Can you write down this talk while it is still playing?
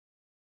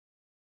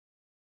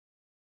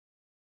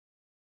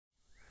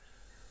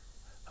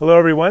Hello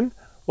everyone,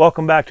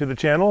 welcome back to the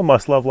channel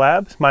Must Love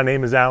Labs. My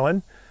name is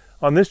Alan.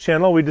 On this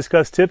channel we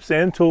discuss tips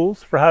and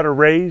tools for how to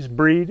raise,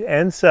 breed,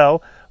 and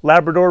sell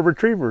Labrador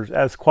Retrievers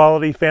as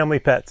quality family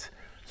pets.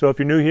 So if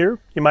you're new here,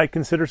 you might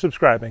consider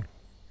subscribing.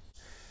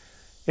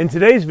 In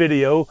today's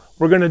video,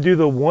 we're going to do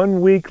the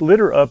 1 week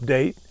litter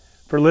update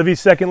for Livy's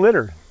second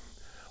litter.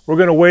 We're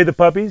going to weigh the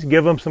puppies,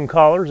 give them some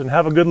collars, and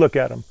have a good look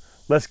at them.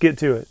 Let's get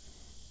to it.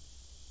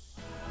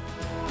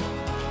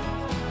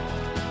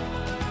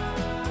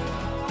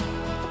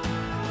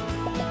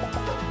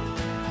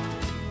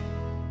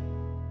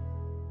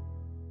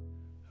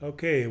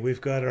 Okay,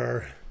 we've got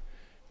our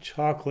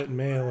chocolate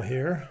male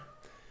here,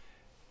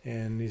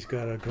 and he's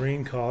got a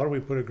green collar. We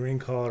put a green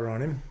collar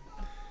on him,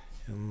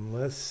 and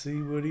let's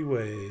see what he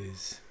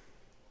weighs.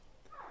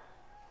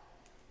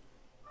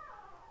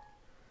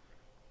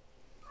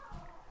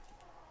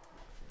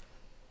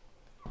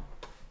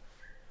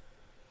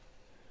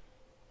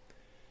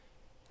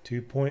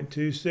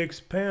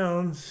 .26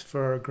 pounds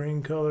for our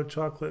green colored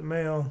chocolate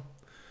male.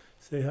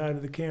 Say hi to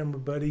the camera,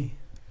 buddy.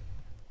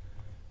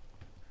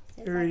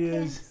 There he is. I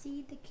can't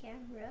see the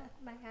camera.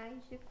 My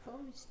eyes are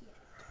closed yet.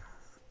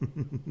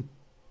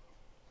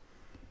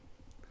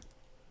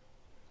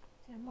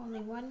 I'm only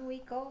 1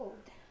 week old.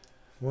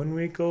 1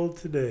 week old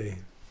today.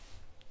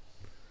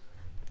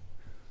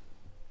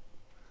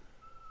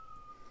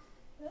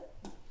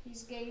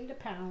 He's gained a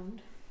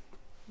pound.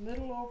 A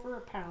little over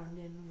a pound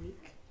in a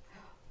week.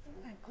 Oh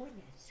my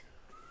goodness.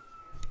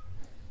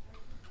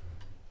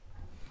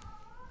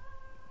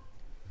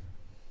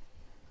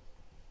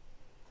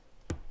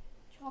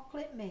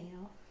 Chocolate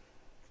male.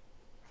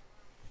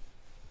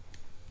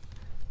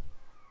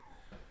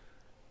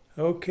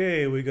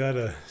 Okay, we got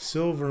a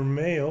silver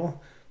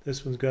male.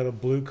 This one's got a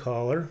blue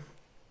collar.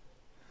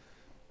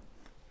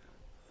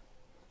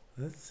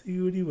 Let's see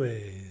what he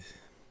weighs.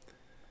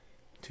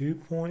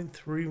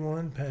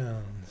 2.31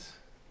 pounds.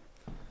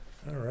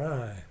 All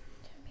right.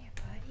 Come here,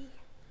 buddy.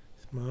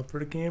 Smile for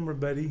the camera,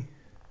 buddy.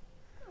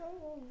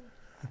 Oh,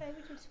 I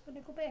just want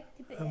to go back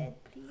to bed,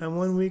 please. I'm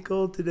 1 week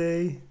old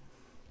today.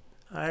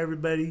 Hi,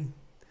 everybody.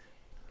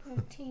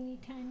 Got teeny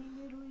tiny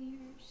little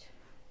ears.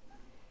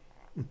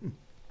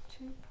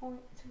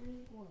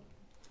 2.31.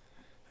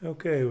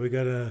 Okay, we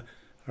got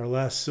our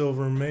last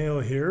silver male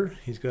here.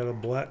 He's got a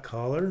black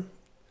collar.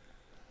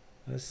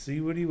 Let's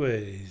see what he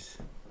weighs.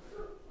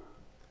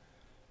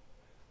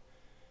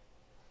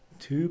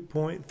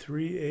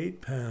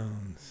 2.38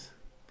 pounds.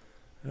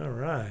 All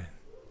right.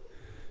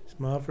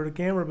 Smile for the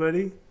camera,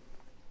 buddy.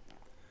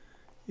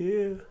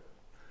 Yeah.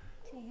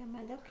 Am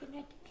I looking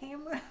at the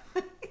camera?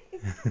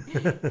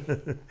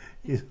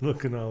 He's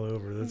looking all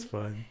over. That's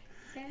fine.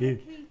 I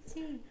can't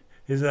see.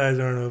 His eyes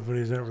aren't open.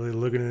 He's not really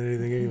looking at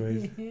anything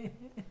anyways.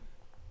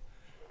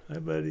 Hi,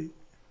 buddy.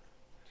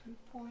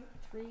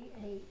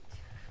 2.38.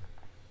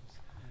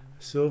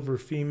 Silver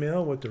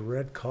female with the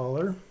red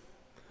collar.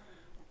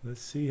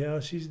 Let's see how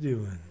she's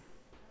doing.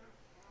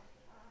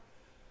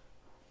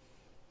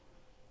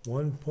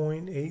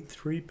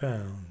 1.83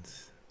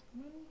 pounds.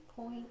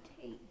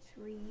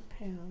 1.83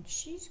 pounds.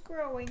 She's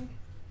growing.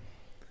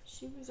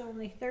 She was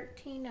only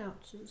 13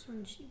 ounces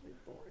when she was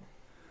born.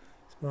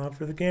 Smile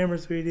for the camera,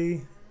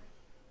 sweetie.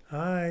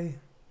 Hi.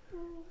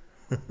 Oh,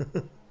 such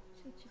a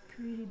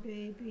pretty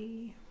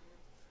baby.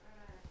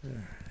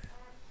 Got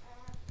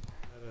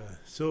a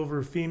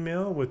silver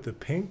female with the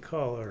pink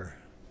collar.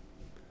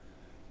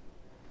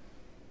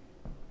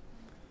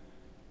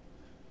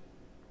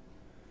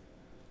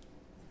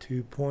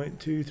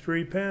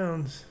 .23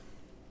 pounds.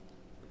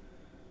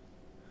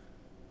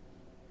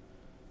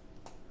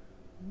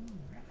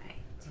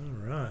 All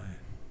right.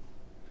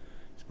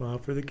 Smile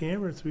for the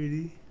camera,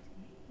 sweetie.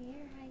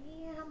 Here I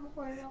am,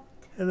 world.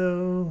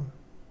 Hello.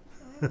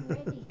 I'm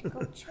ready to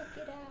go check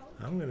it out.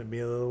 I'm going to be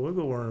a little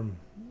wiggle worm.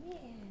 Yeah,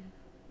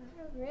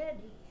 I'm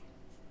ready.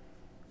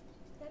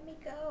 Let me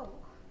go.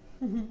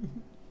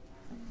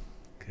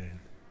 Okay.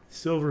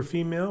 Silver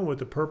female with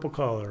the purple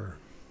collar.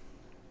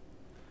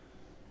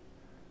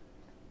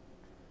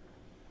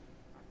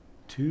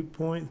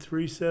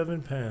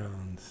 2.37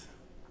 pounds.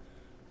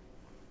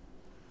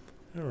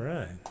 All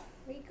right.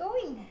 Where you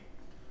going?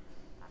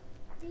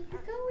 Where you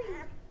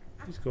going?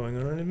 He's going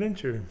on an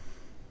adventure.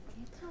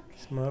 It's okay.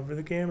 Smile for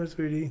the camera,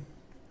 sweetie.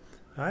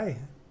 Hi.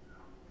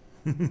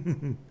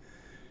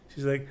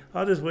 She's like,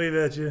 I'll just wave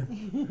at you.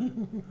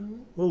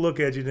 We'll look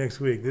at you next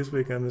week. This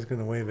week I'm just going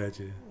to wave at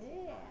you.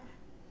 Yeah.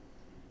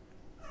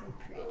 So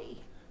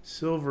pretty.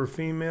 Silver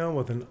female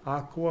with an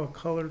aqua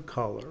colored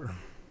collar.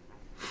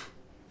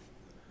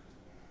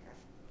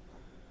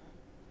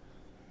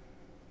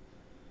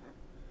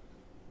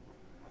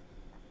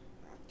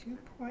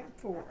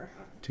 2.4.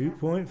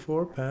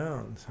 2.4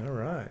 pounds. All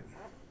right.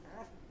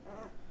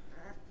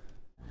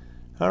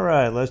 All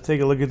right, let's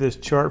take a look at this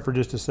chart for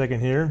just a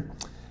second here.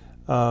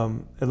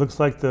 It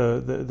looks like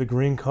the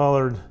green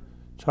collared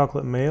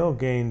chocolate male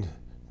gained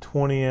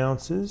 20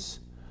 ounces.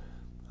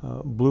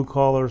 Blue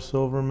collar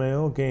silver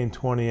male gained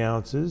 20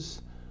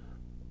 ounces.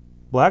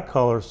 Black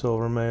collar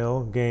silver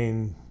male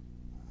gained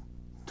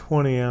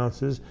 20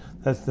 ounces.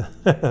 That's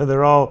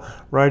they're all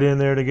right in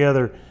there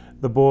together.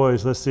 The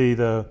boys, let's see,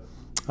 the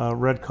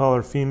red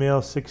collar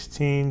female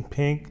 16,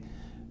 pink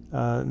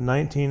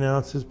 19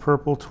 ounces,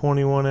 purple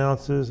 21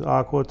 ounces,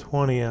 aqua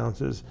 20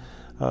 ounces.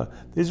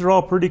 These are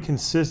all pretty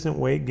consistent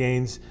weight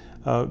gains.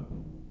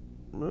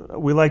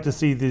 We like to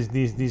see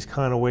these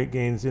kind of weight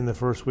gains in the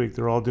first week.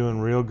 They're all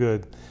doing real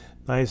good.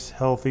 Nice,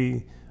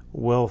 healthy,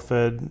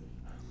 well-fed,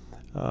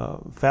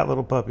 fat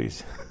little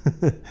puppies.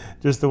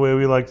 Just the way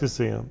we like to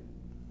see them.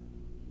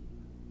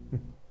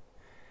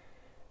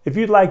 If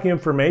you'd like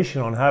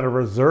information on how to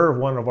reserve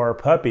one of our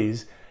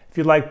puppies, if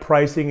you'd like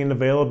pricing and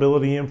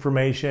availability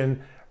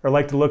information, or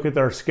like to look at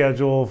our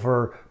schedule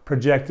for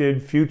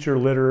projected future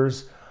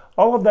litters,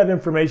 all of that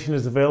information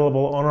is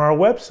available on our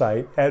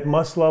website at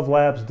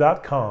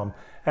mustlovelabs.com,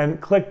 and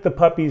click the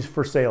Puppies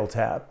for Sale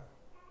tab.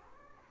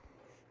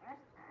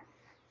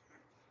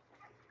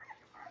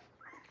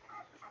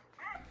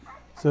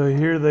 So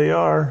here they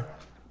are,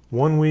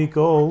 1 week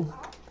old,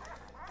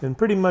 and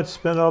pretty much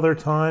spend all their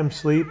time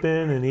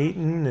sleeping and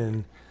eating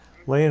and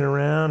laying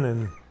around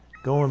and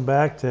going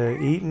back to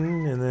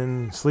eating and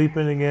then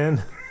sleeping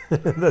again.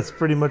 That's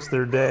pretty much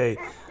their day.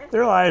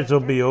 Their eyes will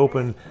be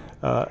open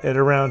at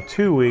around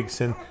 2 weeks,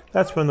 and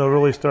that's when they'll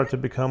really start to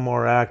become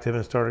more active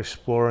and start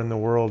exploring the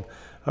world.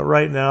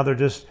 Right now they're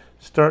just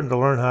starting to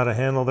learn how to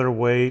handle their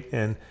weight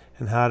and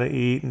how to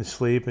eat and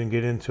sleep and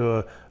get into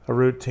a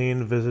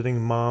routine,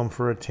 visiting mom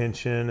for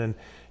attention,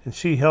 and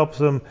she helps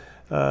them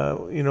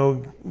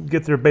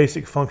get their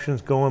basic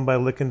functions going by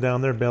licking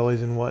down their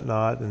bellies and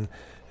whatnot, and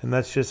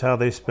that's just how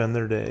they spend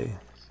their day.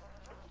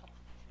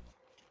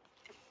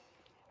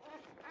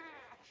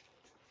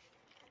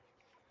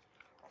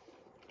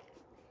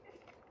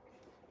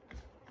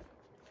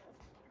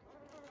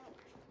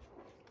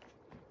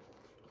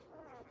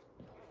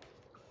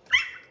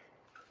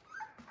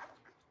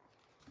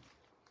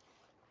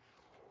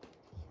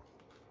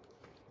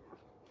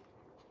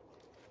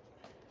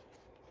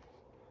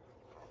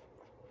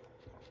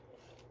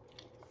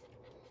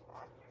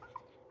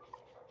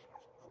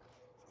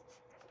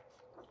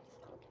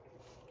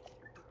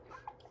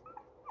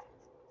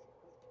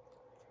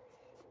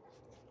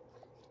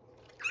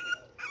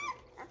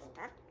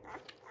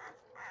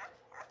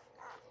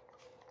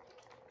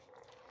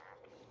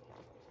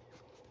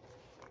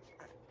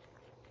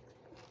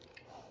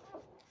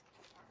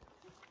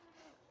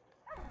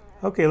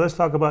 Okay, let's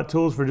talk about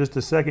tools for just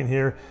a second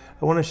here.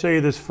 I want to show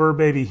you this Fur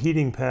Baby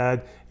heating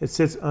pad. It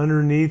sits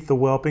underneath the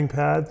whelping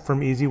pad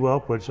from Easy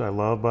Whelp, which I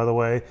love, by the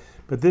way.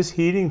 But this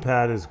heating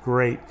pad is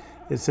great.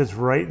 It sits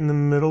right in the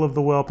middle of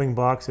the whelping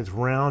box. It's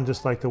round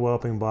just like the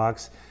whelping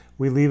box.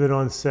 We leave it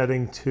on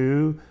setting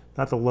 2,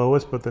 not the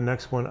lowest, but the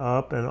next one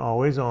up, and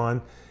always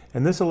on.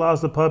 And this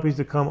allows the puppies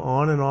to come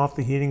on and off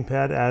the heating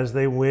pad as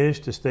they wish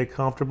to stay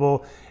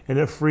comfortable, and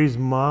it frees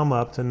mom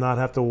up to not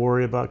have to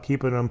worry about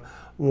keeping them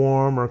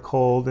warm or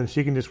cold, and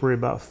she can just worry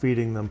about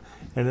feeding them.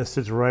 And it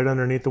sits right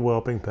underneath the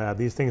whelping pad.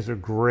 These things are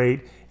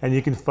great, and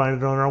you can find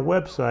it on our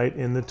website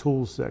in the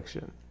tools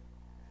section.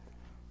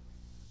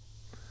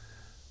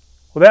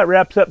 Well, that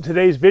wraps up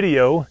today's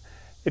video.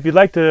 If you'd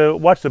like to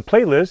watch the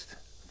playlist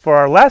for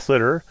our last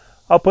litter,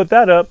 I'll put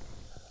that up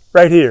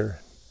right here.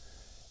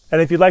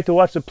 And if you'd like to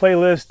watch the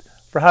playlist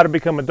for how to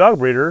become a dog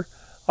breeder,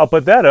 I'll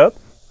put that up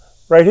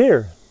right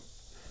here.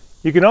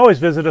 You can always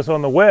visit us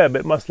on the web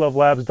at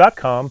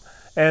mustlovelabs.com,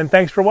 and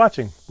thanks for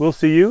watching. We'll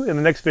see you in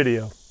the next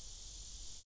video.